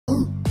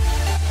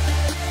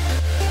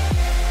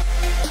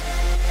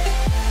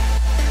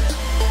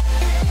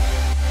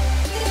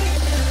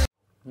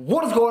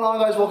What is going on,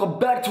 guys? Welcome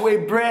back to a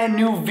brand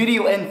new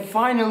video, and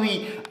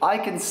finally I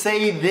can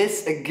say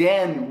this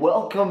again.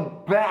 Welcome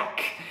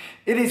back.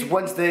 It is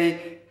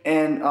Wednesday,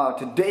 and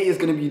today is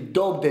gonna be a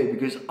dope day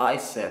because I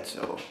said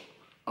so.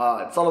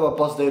 It's all about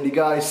positivity,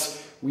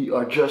 guys. We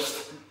are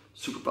just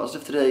super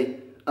positive today.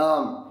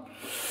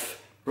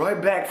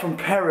 Right back from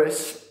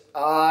Paris.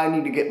 I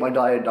need to get my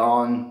diet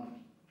on.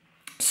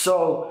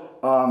 So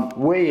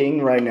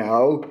weighing right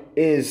now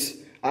is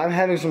I'm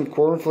having some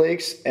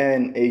cornflakes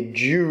and a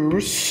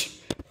juice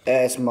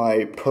as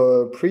my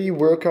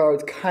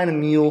pre-workout kind of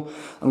meal.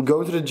 I'm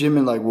going to the gym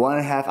in like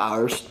 1.5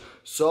 hours,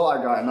 so I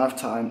got enough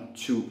time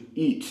to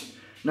eat.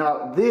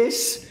 Now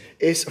this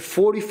is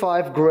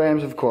 45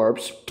 grams of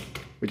carbs,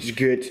 which is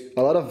good.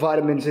 A lot of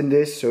vitamins in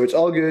this, so it's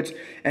all good.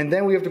 And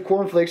then we have the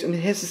cornflakes, and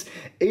this is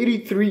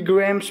 83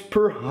 grams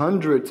per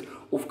 100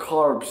 of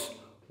carbs.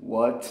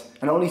 What?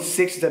 And only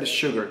 6 of that is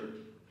sugar.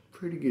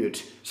 Pretty good.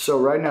 So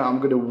right now I'm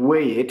gonna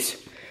weigh it.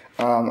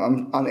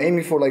 I'm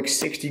aiming for like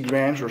 60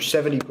 grams or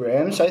 70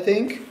 grams, I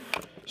think.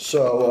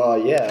 So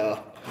yeah,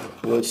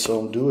 let's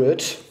do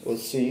it.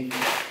 Let's see.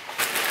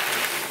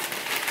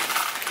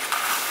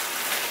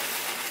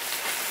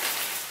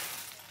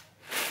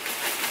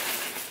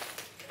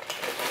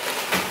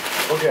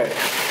 Okay,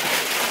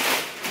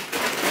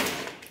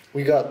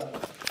 we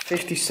got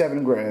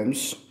 57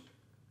 grams.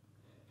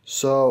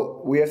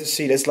 So we have to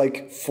see that's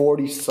like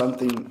 40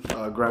 something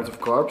grams of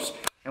carbs,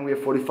 and we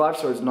have 45,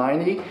 so it's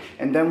 90.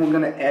 And then we're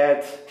gonna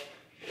add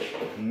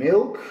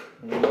milk.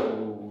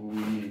 Ooh, we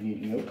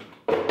need milk,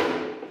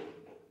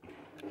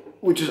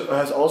 which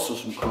has also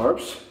some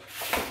carbs,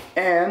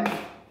 and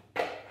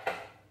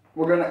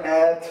we're gonna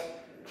add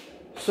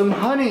some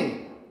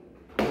honey.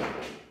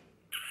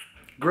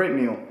 Great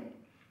meal.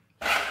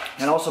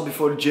 And also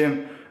before the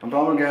gym, I'm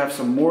probably gonna have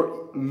some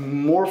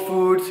more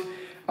food.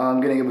 I'm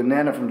getting a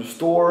banana from the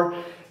store,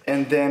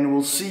 and then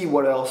we'll see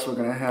what else we're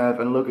gonna have.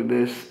 And look at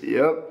this.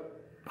 Yep.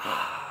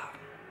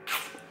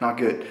 Not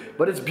good,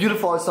 but it's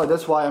beautiful outside.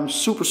 That's why I'm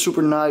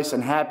super nice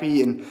and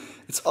happy, and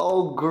it's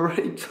all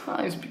great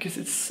times because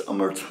it's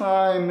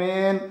summertime,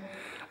 man,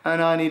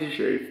 and I need to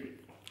shave.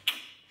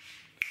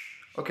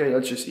 Okay,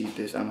 let's just eat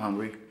this. I'm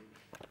hungry.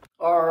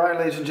 All right,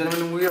 ladies and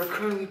gentlemen, we are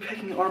currently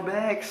packing our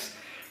bags.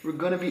 We're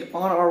gonna be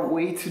on our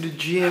way to the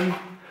gym.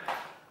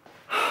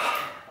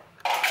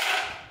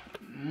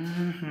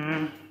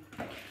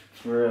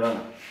 We're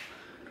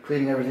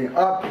cleaning everything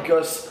up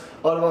because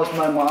otherwise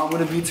my mom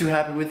wouldn't be too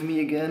happy with me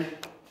again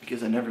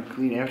because I never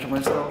clean after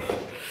myself.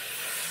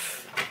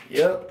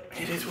 Yep,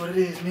 it is what it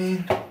is,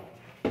 man.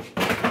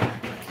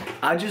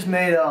 I just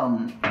made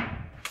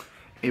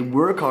a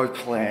workout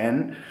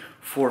plan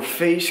for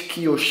FaZe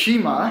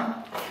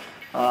Kiyoshima.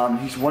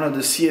 He's one of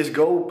the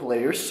CSGO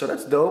players, so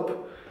that's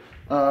dope.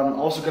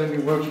 Also gonna be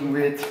working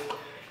with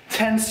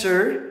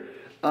Tensor,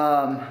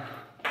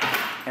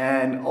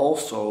 and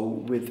also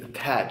with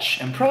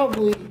Attach, and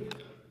probably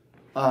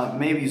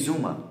maybe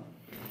Zuma.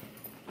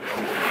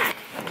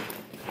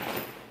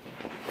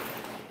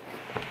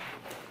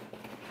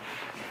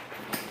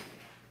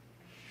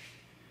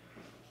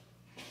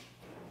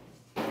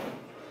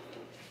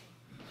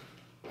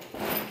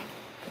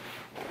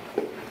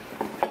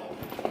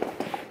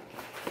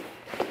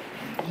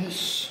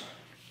 Yes.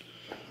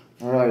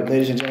 All right,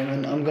 ladies and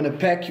gentlemen, I'm gonna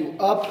pack you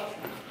up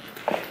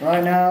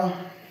right now.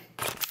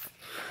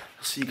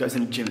 See you guys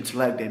in the gym. It's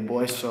leg day,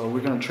 boys, so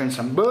we're gonna train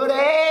some booty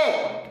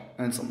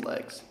and some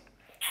legs.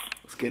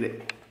 Let's get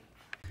it.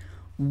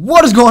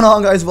 What is going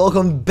on, guys?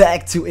 Welcome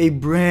back to a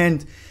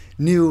brand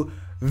new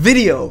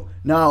video.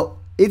 Now,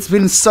 it's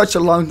been such a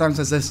long time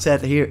since I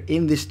sat here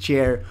in this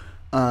chair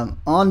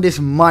on this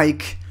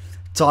mic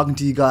talking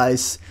to you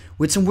guys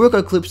with some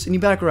workout clips in the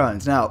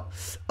background. Now,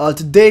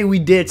 today we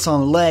did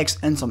some legs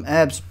and some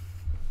abs.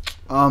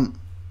 I'm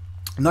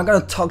not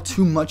gonna talk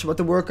too much about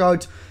the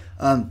workout,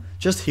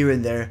 just here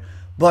and there.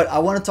 But I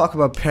want to talk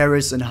about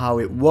Paris and how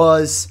it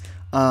was.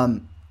 I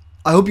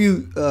hope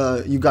you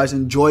guys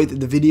enjoyed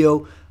the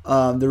video.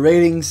 The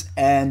ratings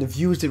and the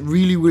views did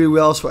really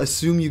well, so I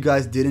assume you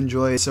guys did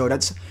enjoy it. So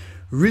that's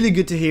really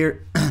good to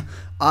hear.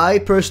 I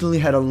personally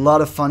had a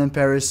lot of fun in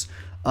Paris.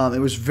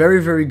 It was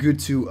very good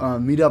to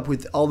meet up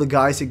with all the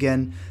guys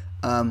again.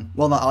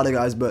 Well, not all the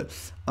guys, but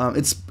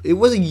it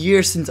was a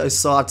year since I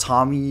saw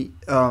Tommy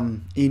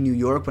in New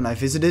York when I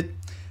visited.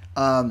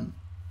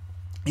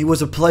 It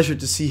was a pleasure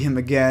to see him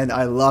again.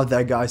 I love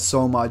that guy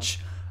so much.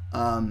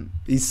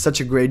 He's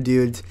such a great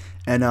dude,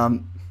 and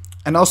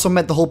also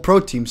met the whole pro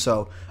team.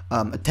 So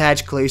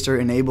Attach, Clayster,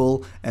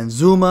 Enable, and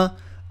Zuma.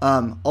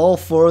 All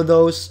 4 of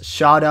those,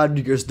 shout out,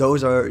 because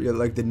those are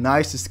like the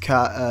nicest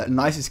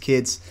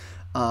kids.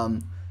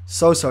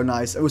 So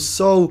nice. It was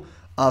so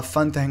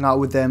fun to hang out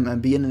with them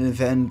and be in an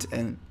event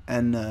and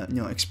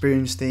you know,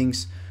 experience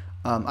things.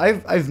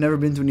 I've never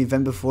been to an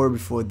event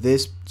before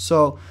this,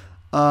 so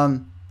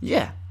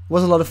yeah.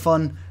 Was a lot of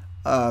fun.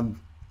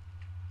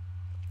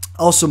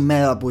 Also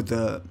met up with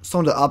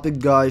some of the Epic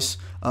guys,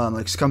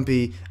 like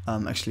Scumpy,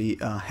 actually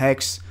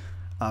Hex,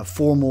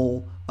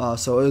 Formal.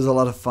 So it was a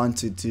lot of fun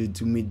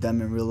to meet them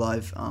in real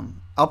life.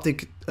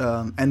 Optic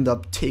end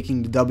up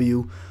taking the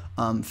W.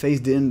 FaZe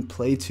didn't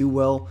play too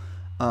well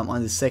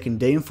on the second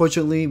day,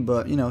 unfortunately,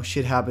 but you know,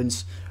 shit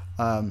happens.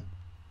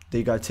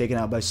 They got taken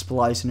out by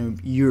Splice and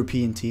a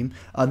European team.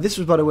 This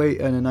was, by the way,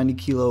 a 90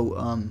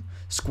 kilo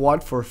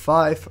squad for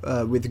 5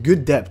 with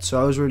good depth,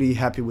 so I was really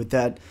happy with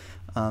that.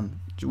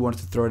 Wanted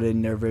to throw it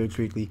in there very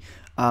quickly.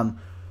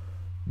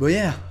 But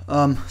yeah,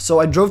 so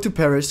I drove to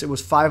Paris. It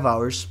was 5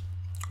 hours,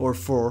 or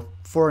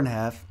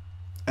 4.5,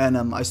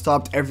 and I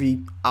stopped every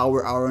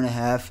hour and a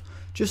half,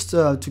 just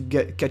to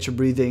catch a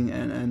breathing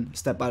and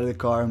step out of the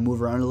car and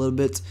move around a little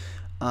bit.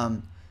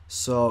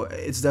 So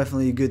it's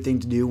definitely a good thing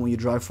to do when you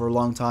drive for a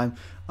long time.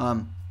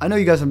 I know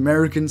you guys are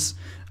Americans.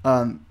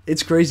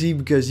 It's crazy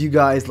because you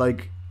guys,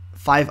 like,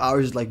 5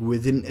 hours like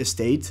within a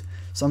state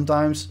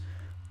sometimes.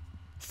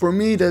 For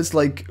me, that's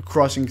like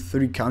crossing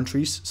 3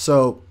 countries.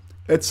 So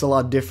it's a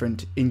lot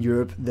different in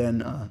Europe than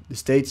the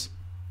States.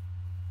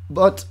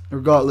 But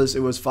regardless,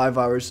 it was 5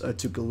 hours. I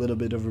took a little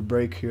bit of a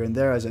break here and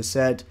there, as I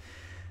said.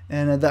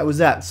 And that was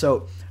that.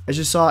 So as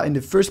you saw in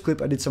the first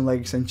clip, I did some leg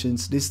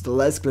extensions. This is the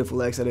last clip for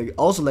legs. I did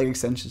also leg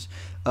extensions.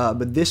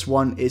 But this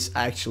one is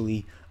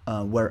actually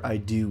where I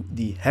do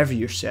the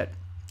heavier set.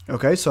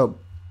 Okay, so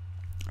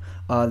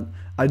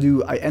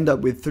I end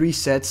up with 3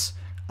 sets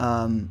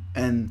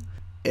and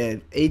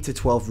 8 to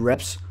 12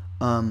 reps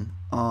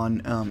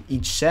on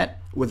each set,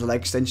 with the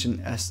leg extension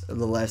as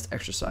the last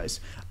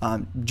exercise.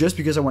 Just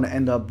because I want to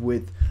end up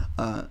with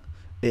a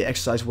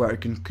exercise where I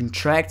can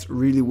contract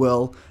really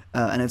well,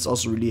 and it's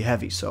also really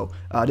heavy. So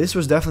this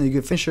was definitely a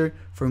good finisher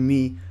for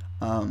me.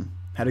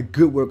 Had a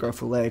good workout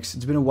for legs.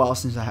 It's been a while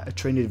since I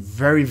trained it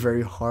very,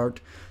 very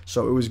hard,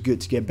 so it was good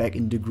to get back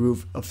in the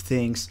groove of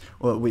things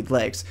with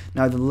legs.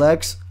 Now the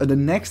next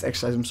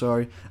exercise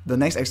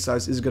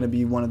is going to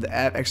be one of the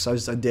ab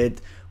exercises I did,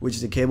 which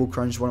is the cable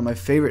crunch, one of my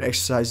favorite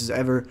exercises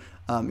ever.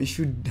 If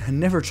you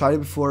never tried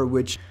it before,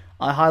 which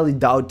I highly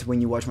doubt when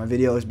you watch my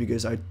videos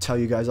because I tell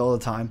you guys all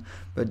the time,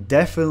 but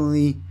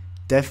definitely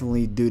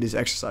do this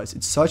exercise.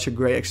 It's such a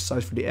great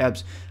exercise for the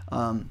abs.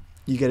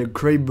 You get a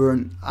great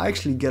burn. I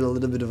actually get a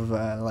little bit of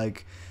a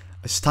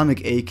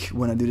stomach ache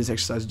when I do this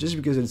exercise, just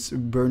because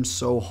it burns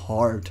so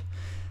hard.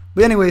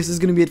 But anyways, this is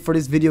gonna be it for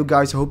this video,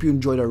 guys. I hope you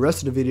enjoyed the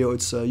rest of the video.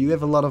 It's you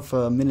have a lot of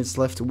minutes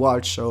left to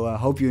watch, so I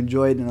hope you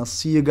enjoyed, and I'll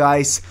see you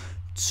guys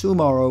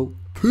tomorrow.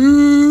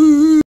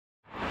 Peace.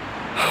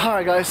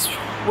 Alright guys,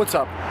 what's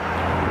up?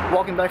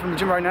 Walking back from the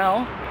gym right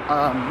now.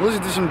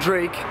 Listening to some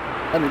Drake.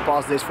 Let me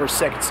pause this for a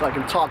second so I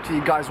can talk to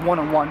you guys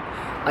one-on-one.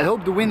 I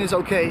hope the wind is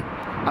okay.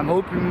 I'm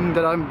hoping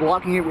that I'm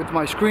blocking it with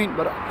my screen,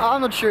 but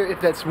I'm not sure if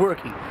that's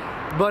working.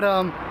 But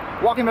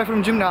walking back from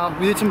the gym now,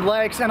 we did some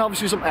legs and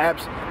obviously some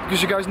abs,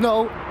 because you guys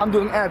know I'm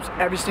doing abs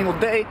every single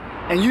day,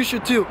 and you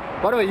should too.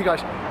 By the way, you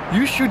guys,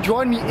 you should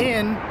join me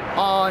in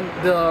on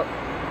the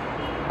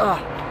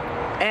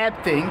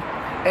ab thing,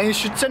 and you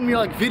should send me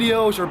like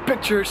videos or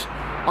pictures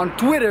on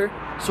Twitter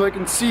so I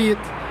can see it,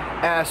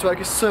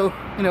 so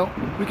you know,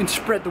 we can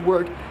spread the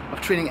word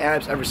of training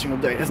abs every single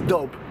day. That's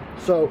dope.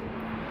 So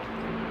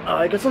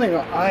I got something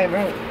on eye,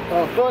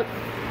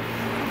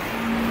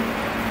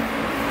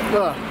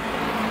 but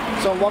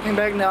so I'm walking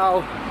back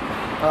now.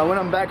 When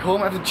I'm back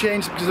home, I have to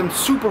change because I'm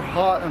super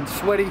hot and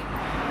sweaty.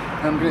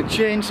 And I'm gonna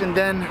change and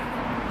then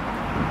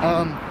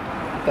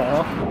what the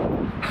hell?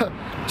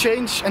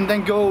 Change and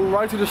then go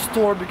right to the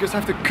store because I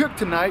have to cook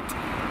tonight,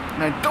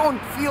 and I don't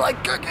feel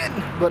like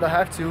cooking, but I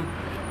have to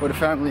for the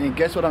family. And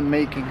guess what I'm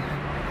making?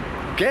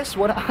 Guess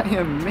what I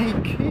am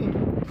making?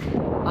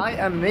 I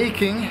am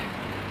making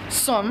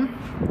some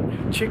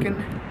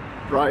chicken,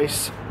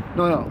 rice.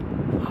 No.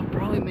 I'll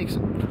probably make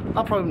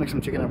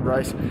some chicken and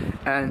rice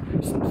and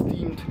some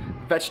steamed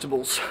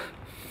vegetables.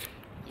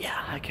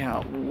 Yeah, I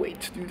cannot wait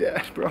to do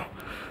that, bro.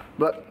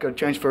 But gotta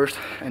change first,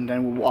 and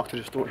then we'll walk to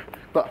the store.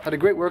 But had a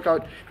great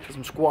workout. Did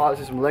some squats,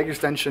 did some leg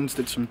extensions,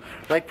 did some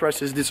leg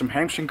presses, did some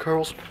hamstring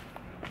curls.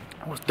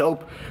 It was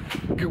dope.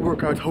 Good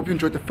workout. Hope you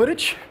enjoyed the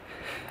footage.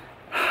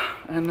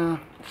 And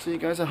see you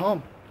guys at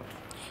home.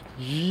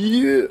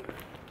 Yeah.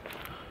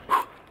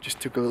 Just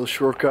took a little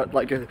shortcut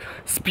like a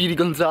Speedy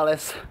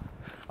Gonzalez.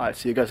 Alright,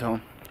 see you guys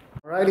home.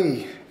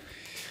 Alrighty.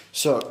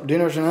 So,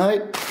 dinner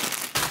tonight,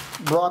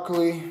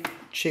 broccoli,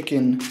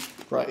 chicken,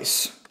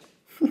 rice.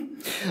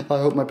 I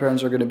hope my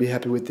parents are gonna be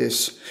happy with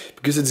this,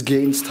 because it's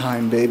gains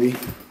time, baby.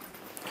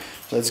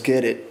 Let's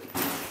get it.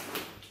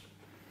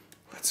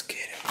 Let's get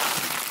it.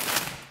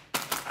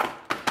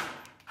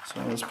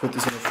 So let's put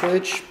this in the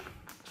fridge.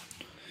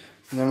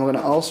 And then we're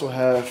gonna also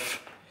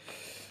have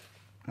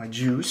my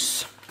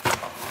juice.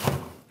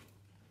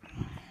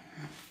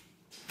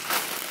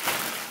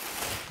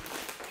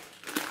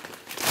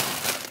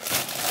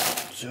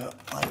 So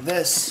like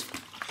this,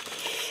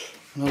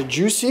 another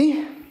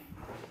juicy,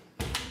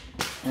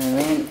 and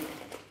then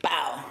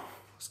bow.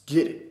 Let's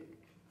get it,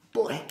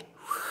 boy.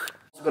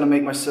 I'm gonna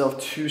make myself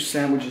 2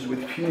 sandwiches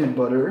with peanut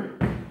butter.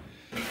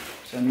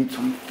 So I need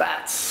some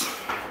fats.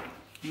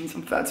 I need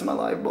some fats in my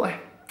life, boy.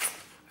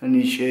 I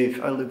need to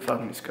shave. I look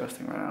fucking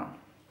disgusting right now.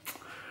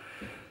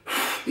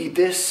 Eat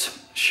this,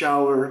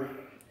 shower,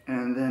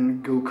 and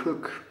then go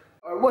cook.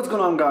 What's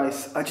going on,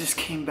 guys? I just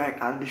came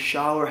back out of the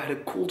shower, had a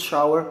cold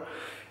shower.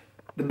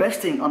 The best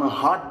thing on a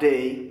hot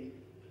day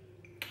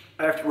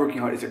after working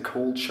hard is a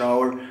cold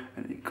shower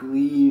and a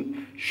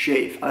clean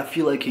shave. I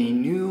feel like a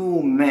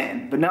new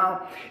man. But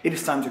now it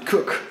is time to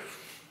cook.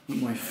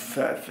 My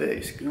fat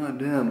face, god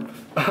damn.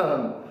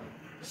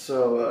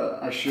 So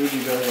I showed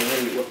you guys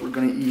already what we're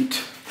gonna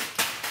eat.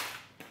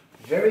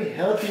 Very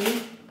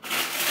healthy,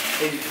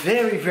 a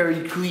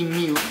very clean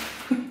meal.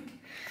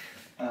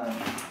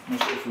 Not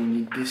sure if we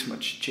need this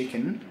much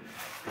chicken,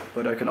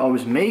 but I can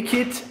always make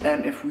it,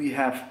 and if we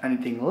have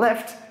anything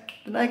left,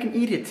 then I can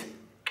eat it.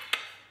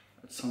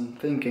 That's some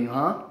thinking,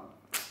 huh?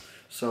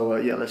 So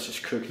yeah, let's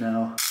just cook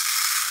now.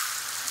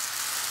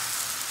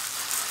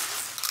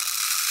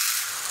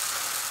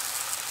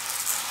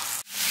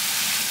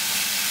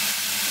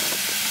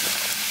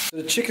 So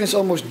the chicken is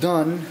almost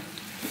done,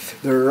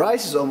 the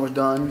rice is almost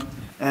done,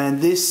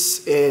 and the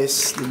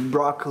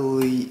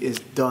broccoli is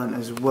done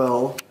as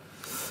well.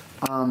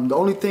 The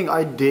only thing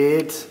I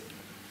did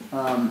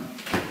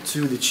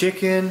to the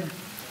chicken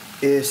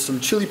is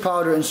some chili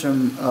powder and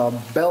some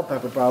bell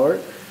pepper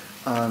powder,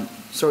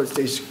 so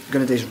it's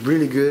gonna taste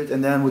really good.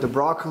 And then with the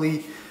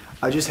broccoli,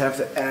 I just have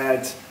to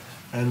add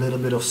a little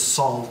bit of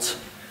salt.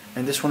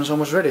 And this one is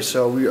almost ready,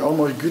 so we're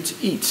almost good to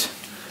eat.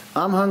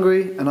 I'm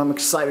hungry and I'm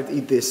excited to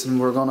eat this, and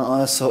we're gonna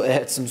also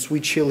add some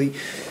sweet chili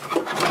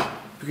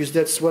because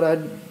that's what I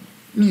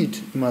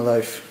need in my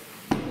life.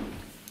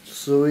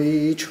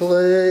 Sweet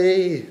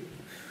chili.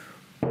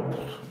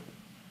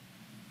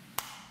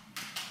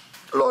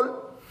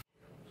 LOL.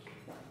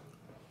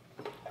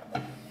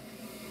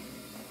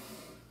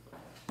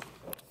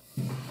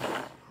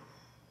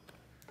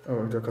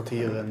 Oh, ik had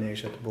hier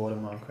neerzetten,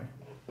 borden maken.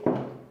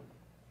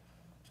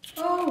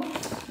 Oh,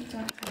 ik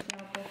dacht dat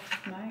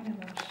het mijne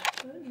was.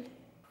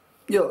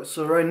 Yo,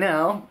 so right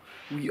now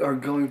we are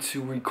going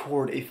to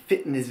record a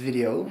fitness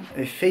video,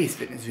 a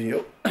FaZeFitness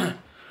video.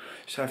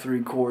 So I have to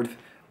record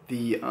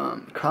the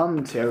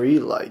commentary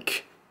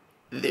like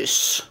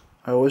this.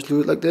 I always do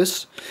it like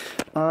this.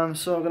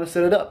 So I'm gonna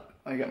set it up.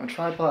 I got my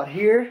tripod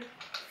here. I'm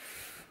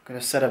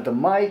gonna set up the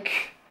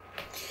mic.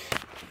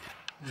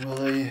 Well,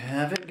 there you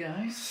have it,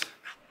 guys.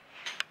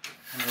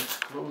 Now let's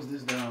close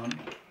this down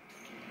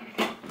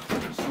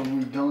so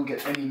we don't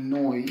get any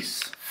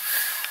noise.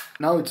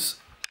 Now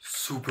it's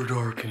super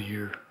dark in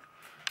here.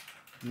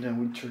 And then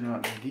we turn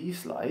on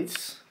these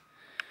lights.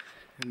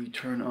 And we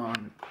turn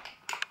on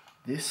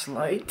this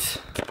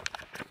light.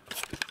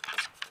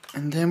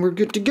 And then we're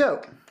good to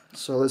go.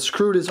 So let's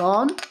screw this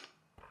on.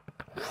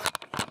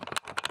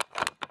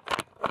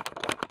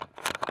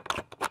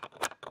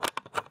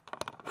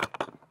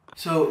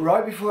 So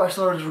right before I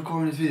started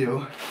recording this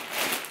video,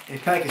 a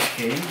package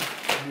came,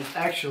 and it's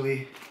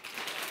actually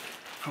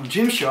from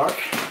Gymshark,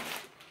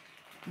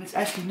 and it's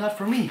actually not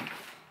for me.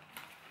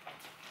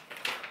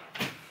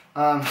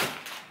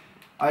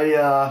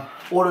 I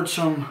ordered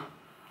some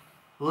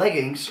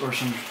leggings or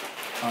some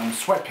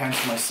sweatpants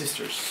for my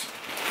sisters,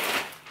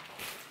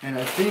 and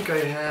I think I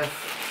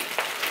have.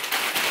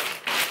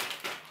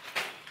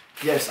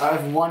 Yes, I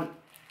have one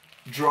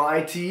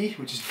dry tee,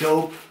 which is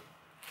dope.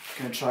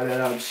 Gonna try that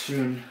out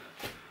soon.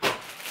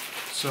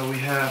 So we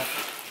have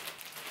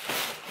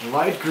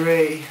light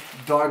gray,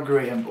 dark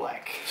gray, and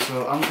black.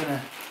 So I'm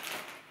gonna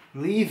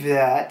leave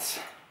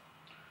that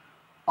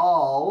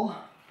all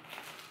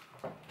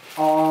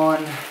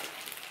on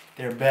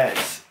their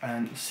beds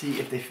and see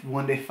if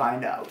when they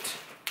find out.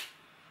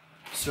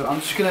 So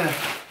I'm just gonna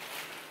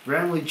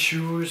randomly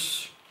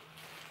choose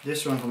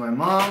this one for my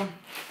mom,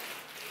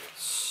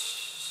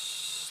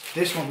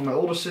 this one for my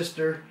older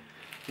sister,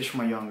 this for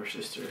my younger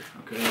sister,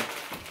 okay?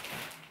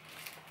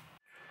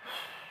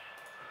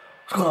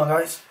 What's going on,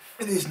 guys?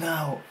 It is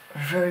now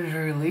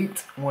very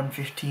late,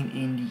 1:15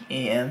 in the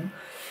AM.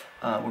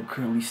 We're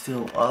currently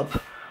still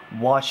up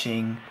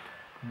watching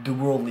the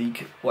World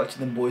League,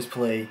 watching them boys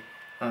play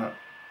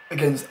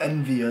against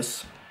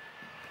Envious.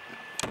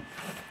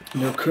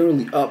 They're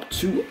currently up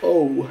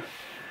 2-0.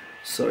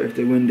 So if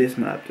they win this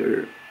map,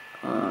 they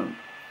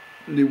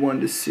won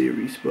this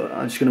series. But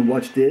I'm just gonna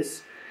watch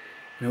this.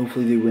 And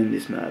hopefully they win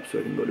this map so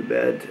I can go to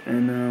bed.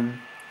 And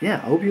yeah,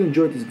 I hope you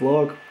enjoyed this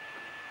vlog.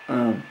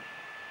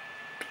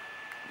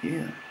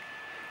 Yeah,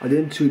 I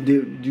didn't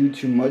do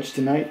too much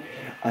tonight.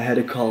 I had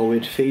a call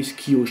with FaZe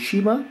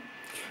Kiyoshima.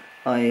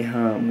 I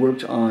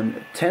worked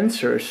on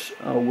Tensor's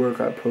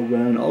workout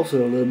program and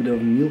also a little bit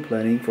of meal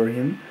planning for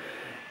him.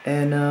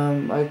 And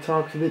I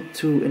talked a bit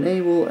to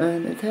Enable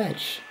and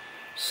Attach.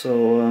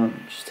 So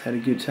just had a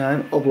good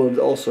time. Uploaded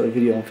also a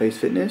video on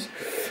FaZeFitness.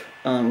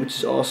 Which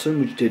is awesome,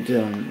 which did,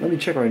 let me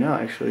check right now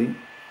actually.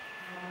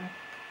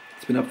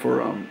 It's been up for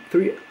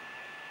 3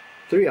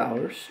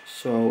 hours,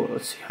 so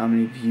let's see how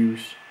many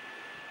views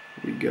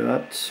we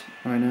got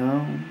right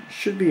now.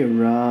 Should be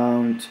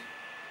around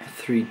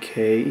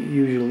 3K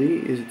usually,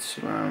 it's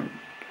around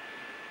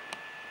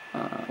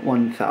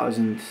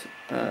 1,000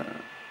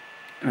 an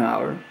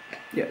hour.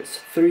 Yeah, it's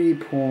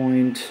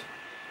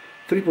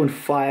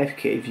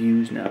 3.5K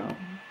views now,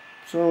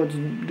 so it's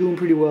doing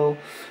pretty well.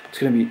 It's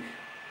gonna be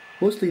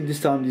mostly this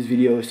time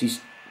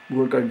these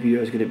workout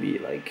videos gonna be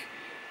like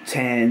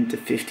 10 to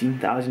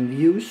 15,000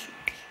 views,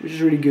 which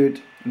is really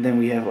good. And then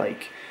we have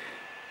like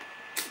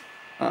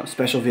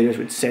special videos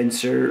with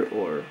Sensor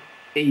or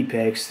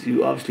Apex.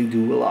 You obviously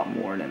do a lot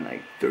more than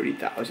like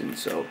 30,000.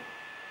 So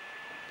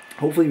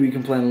hopefully we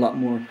can plan a lot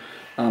more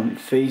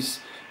FaZe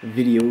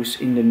videos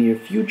in the near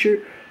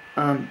future.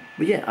 But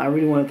yeah, I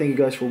really want to thank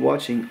you guys for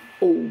watching.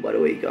 Oh, by the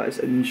way, guys,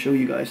 I didn't show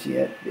you guys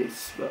yet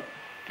this, but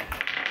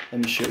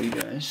let me show you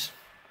guys.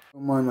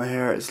 Don't mind my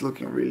hair, it's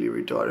looking really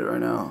retarded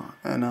right now,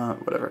 and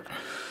whatever.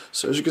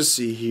 So as you can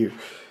see here,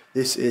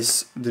 this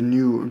is the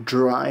new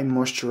dry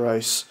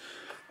moisturize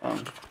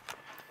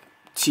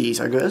tees,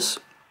 I guess.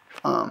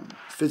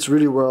 Fits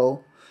really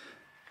well.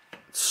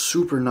 It's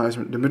super nice.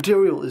 The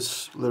material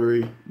is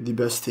literally the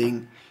best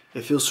thing.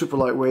 It feels super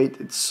lightweight.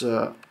 It's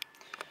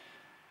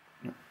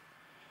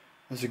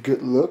has a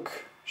good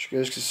look, as you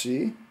guys can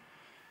see.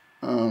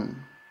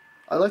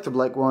 I like the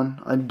black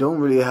one. I don't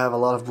really have a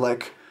lot of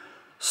black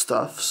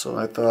stuff, so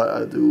I thought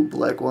I'd do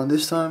black one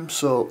this time.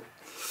 So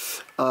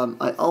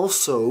I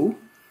also,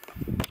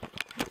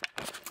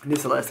 this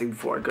is the last thing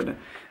before I'm gonna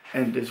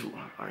end this.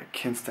 I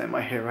can't stand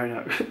my hair right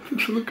now.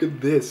 Look at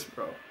this,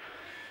 bro.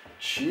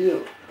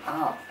 Chill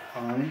out,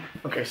 honey.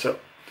 Okay, so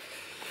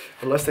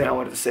the last thing I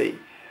wanted to say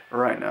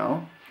right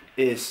now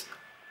is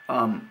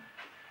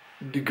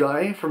the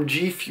guy from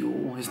G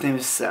Fuel, his name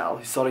is Sal.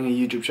 He's starting a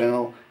YouTube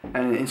channel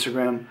and an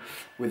Instagram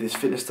with his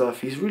fitness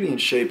stuff. He's really in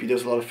shape. He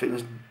does a lot of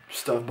fitness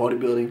stuff,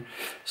 bodybuilding.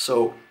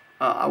 So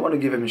I want to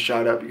give him a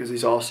shout out because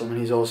he's awesome, and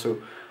he's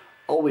also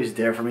always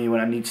there for me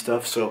when I need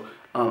stuff. So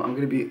I'm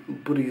going to be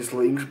putting his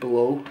links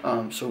below.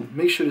 So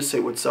make sure to say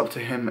what's up to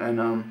him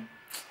and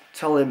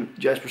tell him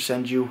Jasper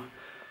sent you.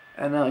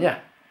 And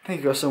yeah,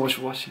 thank you guys so much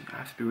for watching. I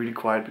have to be really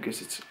quiet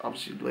because it's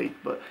obviously late,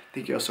 but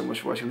thank you guys so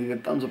much for watching. Leave a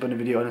thumbs up in the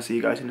video, and I'll see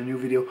you guys in a new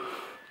video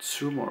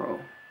tomorrow.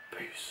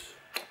 Peace.